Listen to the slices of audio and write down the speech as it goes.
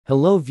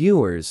Hello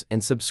viewers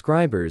and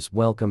subscribers,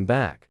 welcome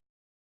back.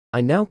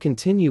 I now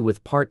continue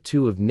with part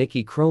 2 of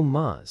NIcki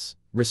Chromaz,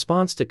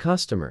 response to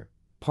customer.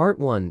 Part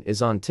 1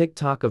 is on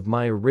TikTok of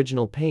my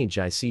original page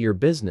I See Your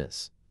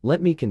Business.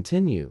 Let me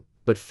continue,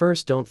 but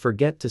first don't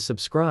forget to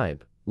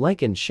subscribe,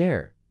 like and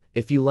share,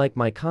 if you like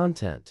my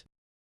content.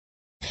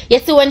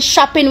 Yes, so when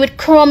shopping with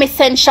Chrome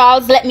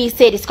Essentials, let me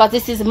say this because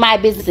this is my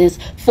business,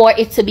 for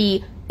it to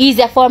be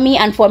easier for me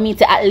and for me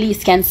to at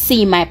least can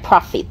see my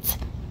profit.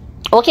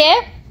 Okay?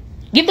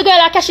 Give the girl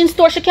a cash in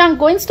store. She can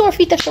go in store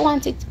feet if she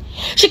wants it.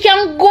 She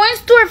can go in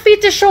store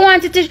feet if she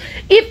wants it. If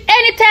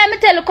anytime I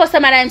tell the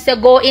customer and say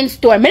go in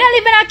store, me not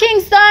living in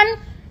Kingston.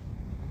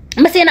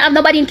 I'm saying I have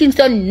nobody in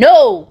Kingston.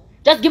 No.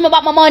 Just give me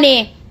back my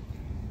money.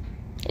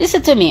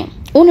 Listen to me.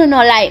 Uno no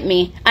like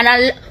me.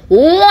 And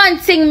one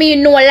thing me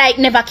no like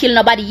never kill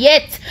nobody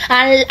yet.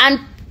 And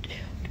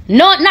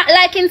not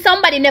liking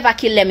somebody never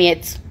kill them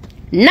yet.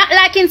 Not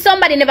liking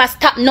somebody never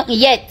stop nothing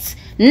yet.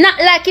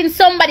 Not liking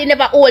somebody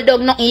never hold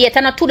dog nothing yet.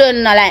 And I too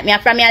don't like me. I'm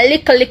from a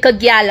little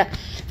girl.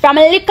 From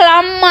a little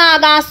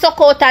mag and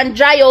suck out and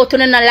dry out, you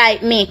don't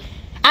like me.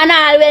 And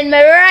all when me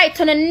right,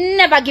 you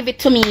never give it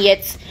to me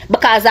yet.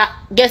 Because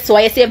guess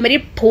what? You say me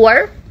the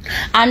poor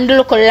and the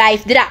local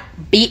life did I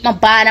beat my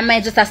bad and I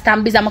just a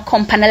stand busy, I'm a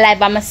company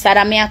life, I'm a sad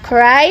and I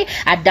cry.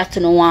 And that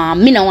you know want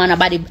me no want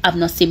nobody have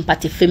no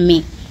sympathy for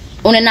me.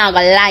 You not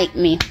gonna like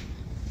me.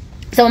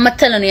 So I'm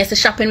telling you, you're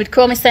shopping with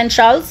Chrome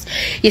Essentials.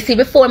 You see,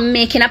 before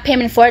making a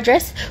payment for a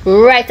dress,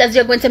 right as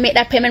you're going to make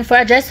that payment for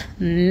a dress,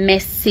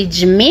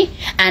 message me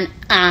and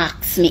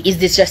ask me, is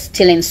this dress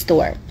still in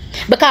store?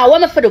 Because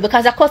what am I do?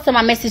 Because a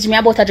customer message me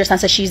about a dress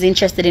and say she's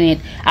interested in it.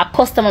 A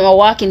customer will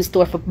walk in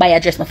store for buy a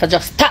dress, I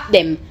just stop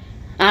them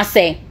and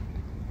say,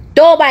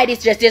 don't buy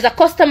this dress. There's a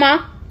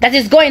customer that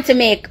is going to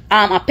make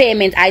a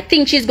payment. I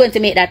think she's going to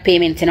make that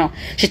payment, you know.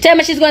 She tell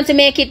me she's going to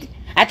make it.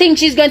 I think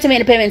she's going to make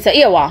the payment. So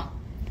here what?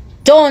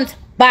 Don't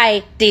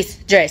buy this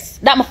dress.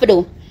 That must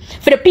do.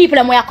 For the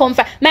people where I come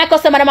from. My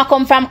customer them I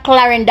come from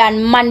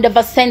Clarendon,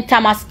 Mandeville, St.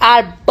 Thomas,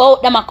 all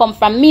both them I come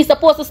from. Me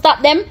supposed to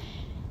stop them?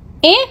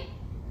 Eh?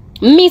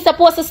 Me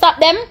supposed to stop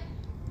them?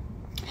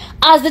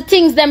 As the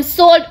things them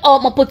sold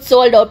out, I put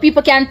sold out.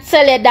 People can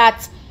tell you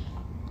that.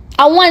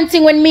 And one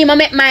thing when me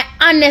make my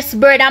honest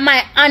bread and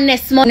my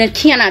honest money, you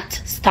cannot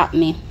stop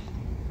me.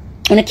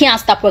 You can't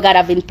stop what God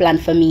have been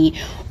planned for me.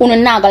 You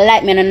not gonna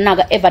like me and you not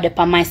gonna ever dip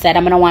on my side.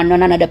 I don't want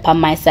none of them on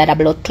my side. I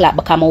blood clap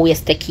because I'm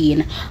waist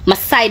keen. My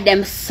side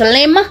them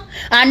slim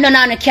and none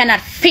of them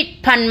cannot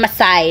fit on my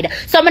side.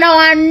 So I don't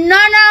want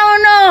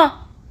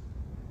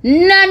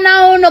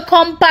none of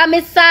come on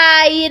my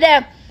side.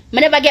 I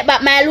never get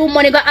back my little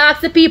money. Go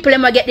ask the people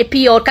and get the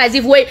payout. Because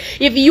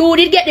if you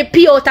did get the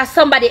payout as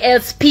somebody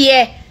else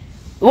pay,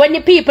 when the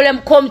people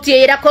come to you,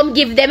 you come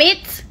give them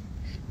it.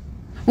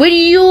 When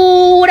you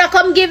would have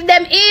come give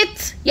them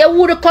it, you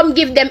would have come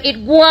give them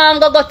it. Go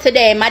and go to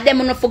them. And them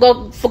will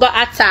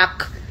forgot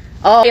attack.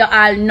 Oh, you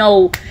all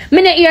know.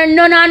 Me not hear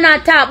none of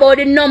that talk about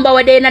the number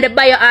where they in the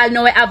bio all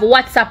know we have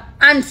WhatsApp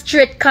and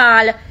straight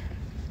call. Me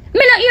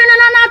not hear none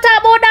of that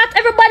talk about that.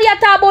 Everybody a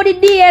talk about the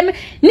DM.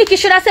 NIcki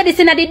should have said this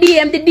in the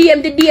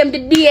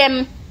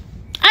DM.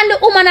 And the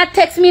woman a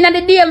text me in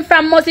the DM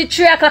from mostly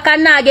 3 o'clock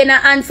and not getting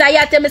an answer. You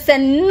tell me say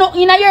no,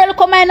 you know you'll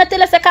come and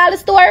tell us to call the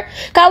store.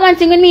 Cause one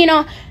thing with me, you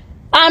know.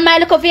 On my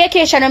little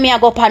vacation and me I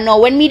go up and now.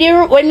 When me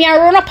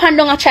run up and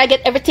down I try to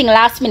get everything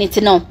last minute,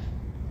 you know.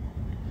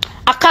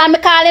 I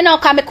call you now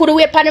because I could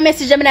wait for the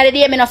message them in the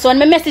DM, you know. So when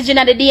me message in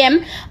the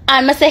DM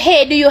and I say,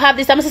 hey, do you have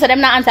this? And I say,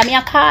 them not answer me,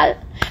 I call.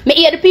 Me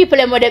hear the people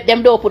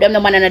them don't put them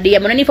number in the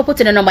DM. I don't need to put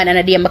in the number in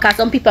the DM because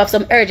some people have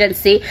some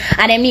urgency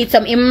and they need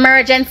some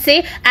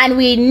emergency and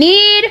we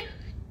need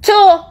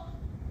to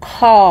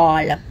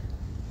call.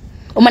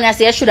 When I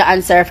say I should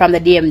answer from the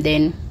DM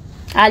then.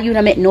 All you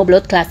don't make no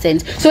blood class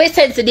sense. So it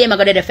sends to them I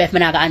go to the FF, I'm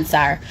not gonna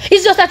answer.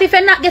 It's just that if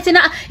you're not getting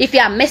that, if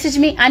you message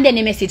me and then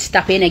the message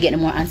stop and you get no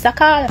more answer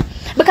call.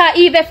 Because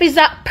even if it's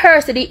a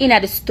person in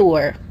the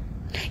store,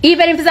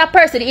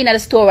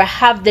 we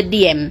have the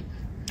DM.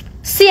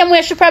 Same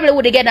way she probably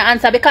would get an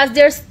answer because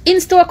there's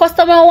in-store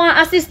customer who want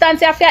assistance.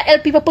 You have to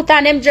help people put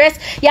on them dress.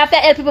 You have to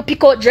help people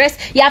pick out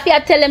dress. You have to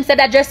tell them say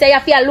that dress. You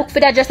have to look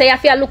for that dress. You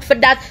have to look for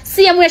that.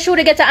 Same way she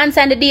would get an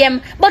answer in the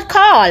DM. But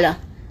call.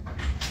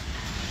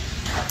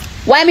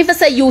 Why me for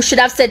say you should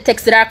have said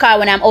text to her car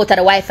when I'm out of the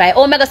Wi-Fi?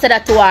 Oh, Mega said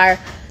that to her.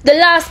 The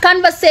last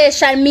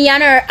conversation me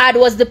and her had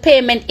was the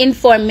payment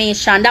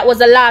information. That was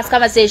the last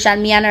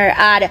conversation me and her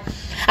had.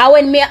 And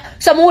when me,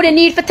 some would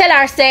need to tell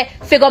her say,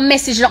 figure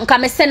message nothing,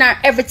 because I send her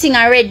everything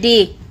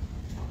already.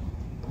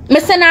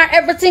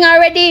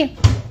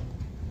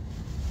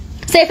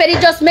 So if I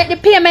just make the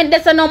payment,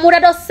 that's no more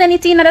just send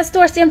it in at the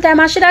store same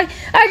time. I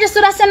just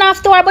should have sent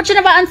off to her, but she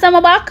never answer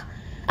me back.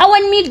 And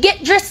when me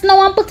get dressed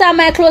now and put on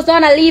my clothes, I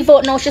want to leave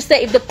out now. She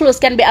said if the clothes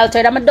can be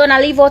altered. I'm done to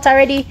leave out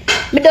already.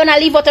 I'm done to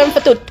leave out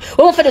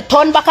for the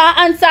turn back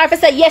and answer. If I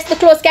say yes, the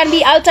clothes can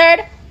be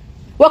altered.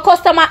 What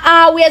customer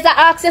always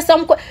ask you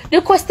some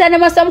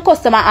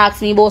customer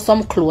ask me about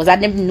some clothes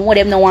and them don't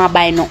want to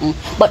buy nothing.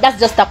 But that's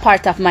just a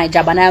part of my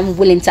job and I'm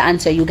willing to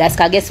answer you guys.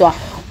 Because guess what?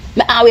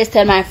 I always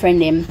tell my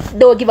friend them,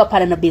 don't give up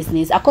on the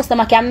business. A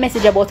customer can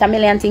message about a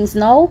million things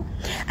now,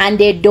 and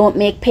they don't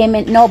make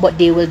payment now, but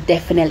they will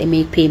definitely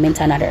make payment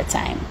another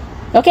time.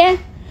 Okay?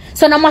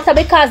 So no matter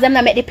because them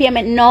not make the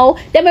payment now,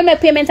 they will make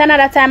payment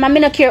another time. And I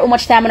don't care how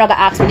much time I'm gonna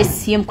ask me the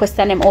same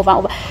question them over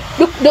and over.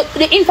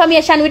 The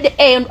information with the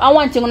A, I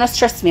want to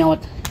stress me out.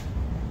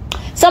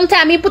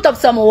 Sometimes you put up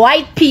some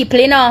white people,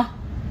 you know.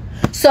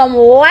 Some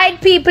white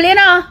people, you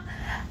know.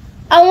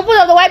 I want to put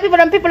up the white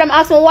people and people them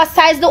ask me what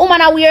size the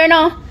woman are wearing, you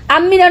know.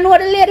 And me don't know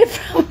the lady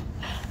from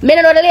me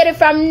don't know the lady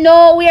from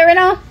nowhere, you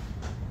know.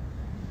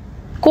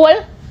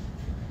 Cool?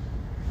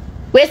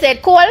 We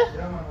said cool?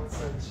 Yeah, man,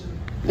 outside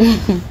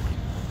chill.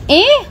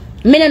 Eh?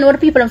 Me don't know the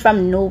people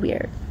from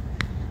nowhere.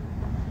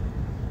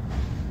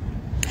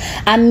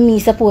 And me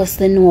supposed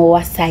to know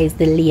what size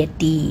the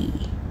lady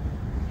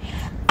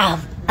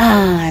have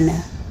on.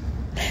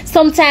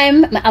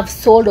 Sometimes I have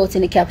sold out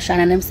in the caption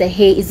and them say,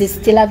 hey, is this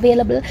still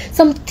available?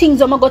 Some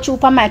things I'm going to go through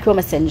for micro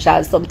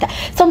essentials.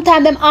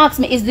 Sometimes them ask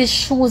me, is this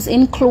shoes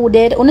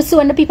included? When see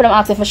when the people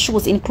ask me for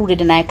shoes included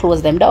and I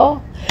close them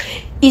door.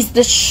 Is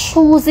the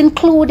shoes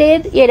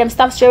included? Yeah, them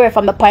stop straight away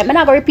from the point. I'm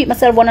not going to repeat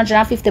myself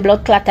 150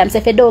 blood clot times.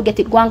 If you don't get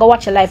it, go and go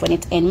watch your live when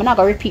it ends. I'm not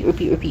going to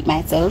repeat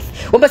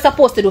myself. What I'm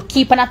supposed to do,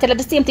 keep and I tell her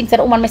the same thing. Said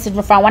the woman message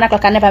me from 1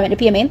 o'clock and never make the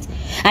payment.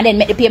 And then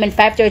make the payment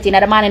 5:30 in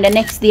the morning the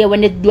next day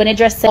when they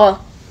dress. So,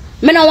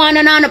 I don't want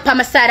no pa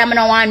my side. I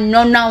don't want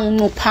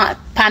no pa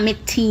my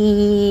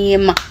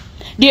team.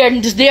 There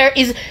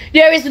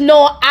is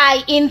no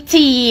I in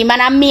team,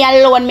 and I'm me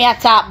alone. Me I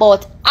talk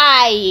about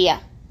I.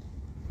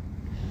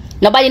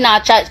 Nobody now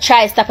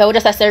try stop it. We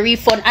just say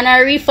refund, and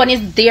a refund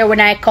is there when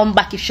I come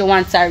back. If she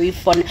wants a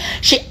refund,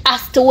 she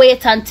has to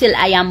wait until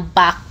I am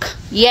back.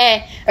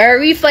 Yeah, her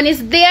refund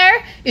is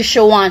there if she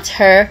wants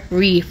her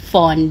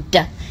refund.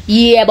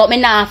 Yeah, but me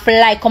not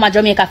fly come to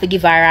Jamaica to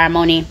give her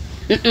money.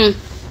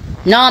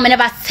 No, me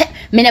never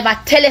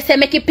tell her say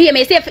make it pay me.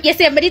 You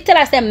see, me tell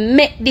her say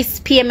make this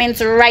payment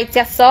right,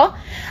 yes, so,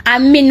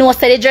 and me know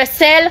say the dress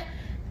sell,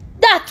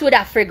 that would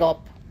have frig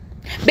up.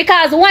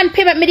 Because one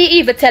payment me didn't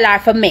even tell her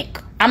for make.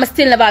 I'm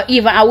still never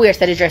even aware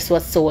that the dress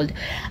was sold.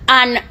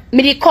 And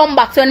me did come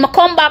back. So when I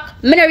come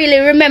back, me don't really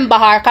remember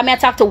her because I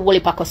talk to a whole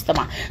heap of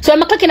customer. So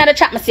when I click in the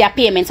chat, I see a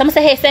payment. So I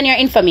say, hey, send your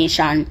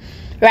information.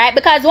 Right?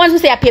 Because once we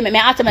say a payment,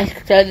 I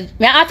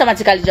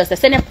automatically just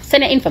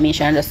send your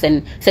information and just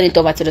send it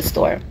over to the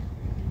store.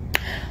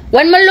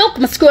 When I look,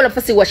 I scroll up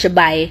to see what she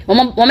buy. When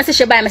I see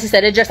she buy, I see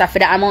the dress for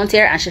the amount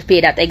here and she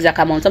pay that exact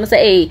amount. So I say,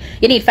 hey,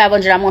 you need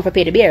 500 amount for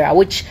pay the bearer,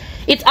 which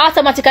it's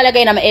automatically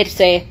again on my head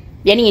say,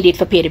 you need it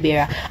for pay the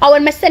bearer. And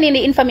when I send in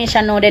the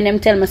information now, then them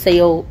tell me say,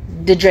 yo,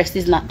 the dress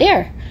is not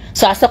there.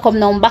 So I come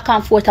now back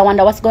and forth, I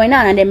wonder what's going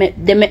on, and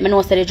they make me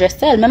know say the dress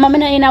sell. Remember me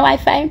not in a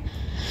Wi-Fi?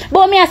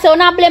 But me I say,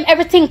 I blame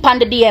everything upon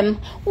the DM.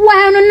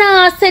 Why you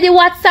not say the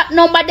WhatsApp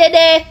number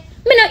there?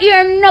 Me not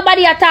hear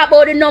nobody talk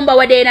about the number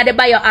where they in the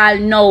buy you all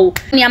know.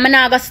 Me I'm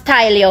not gonna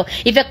style you.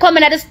 If you come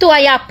in at the store,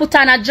 you put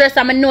on a dress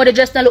and I know the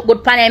dress not look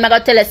good for you, I'm gonna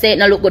tell you say it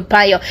not look good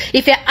for you.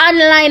 If you're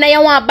online and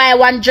you want to buy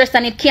one dress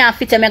and it can't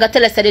fit you, I'm gonna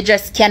tell you say the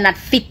dress cannot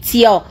fit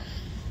you.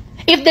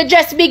 If the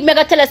dress big, I'm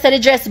gonna tell you say the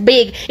dress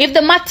big. If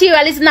the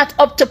material is not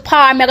up to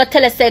par, I'm gonna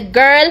tell you say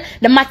girl,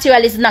 the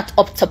material is not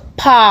up to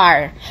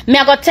par. I'm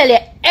gonna tell you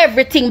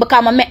everything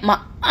because I make my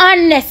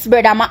honest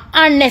brother, my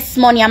honest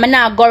money. I'm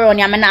not go around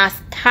you, I'm not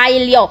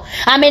style you,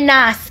 I'm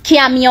not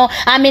scam you,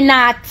 I'm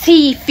not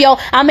thief you,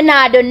 I'm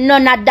not do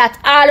none of that.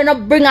 All you know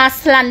bring a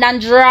slander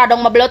and draw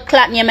down my blood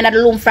clot name in the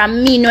loom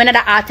from me, no another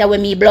artist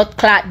with me blood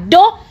clot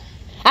do.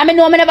 I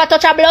know I never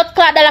touch a blood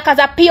clot dollar cause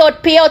I pay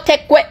out,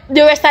 take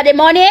the rest of the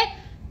money.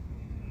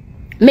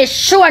 Me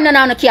sure none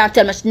of you can't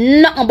tell me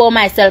nothing about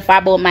myself or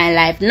about my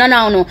life.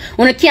 No.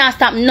 When you can't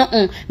stop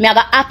nothing, me I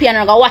go happy and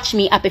I go watch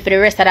me happy for the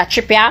rest of that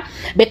trip here.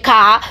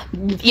 Because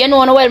you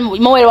know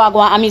well I go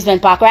on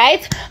amusement park,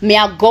 right? Me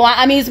I go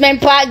on amusement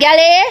park,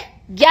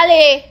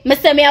 galley. Me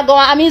say me I go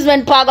on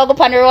amusement park, I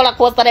go on the roller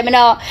coaster them, you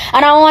know.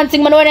 And I want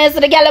thing me know when I see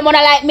the galley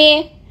wanna like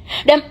me.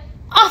 Them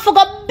I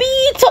forgot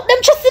beat up them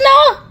chest, you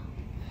know.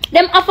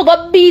 Them I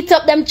forgot beat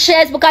up them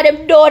chest because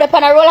them door up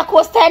on a roller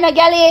coaster, you know,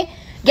 galley.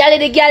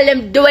 The girl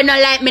them doing not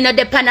like me no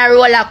depend on a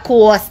roller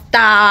coaster.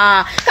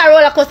 Cause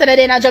roller coaster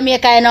they in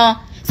Jamaica, you know.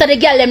 So the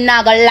girl them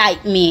not gonna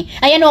like me.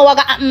 And you know what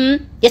gonna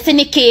happen? You see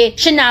Nikki,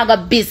 she not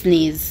got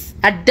business.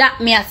 And that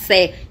me I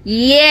say,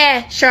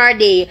 yeah, sure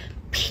they.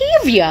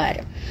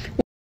 Period.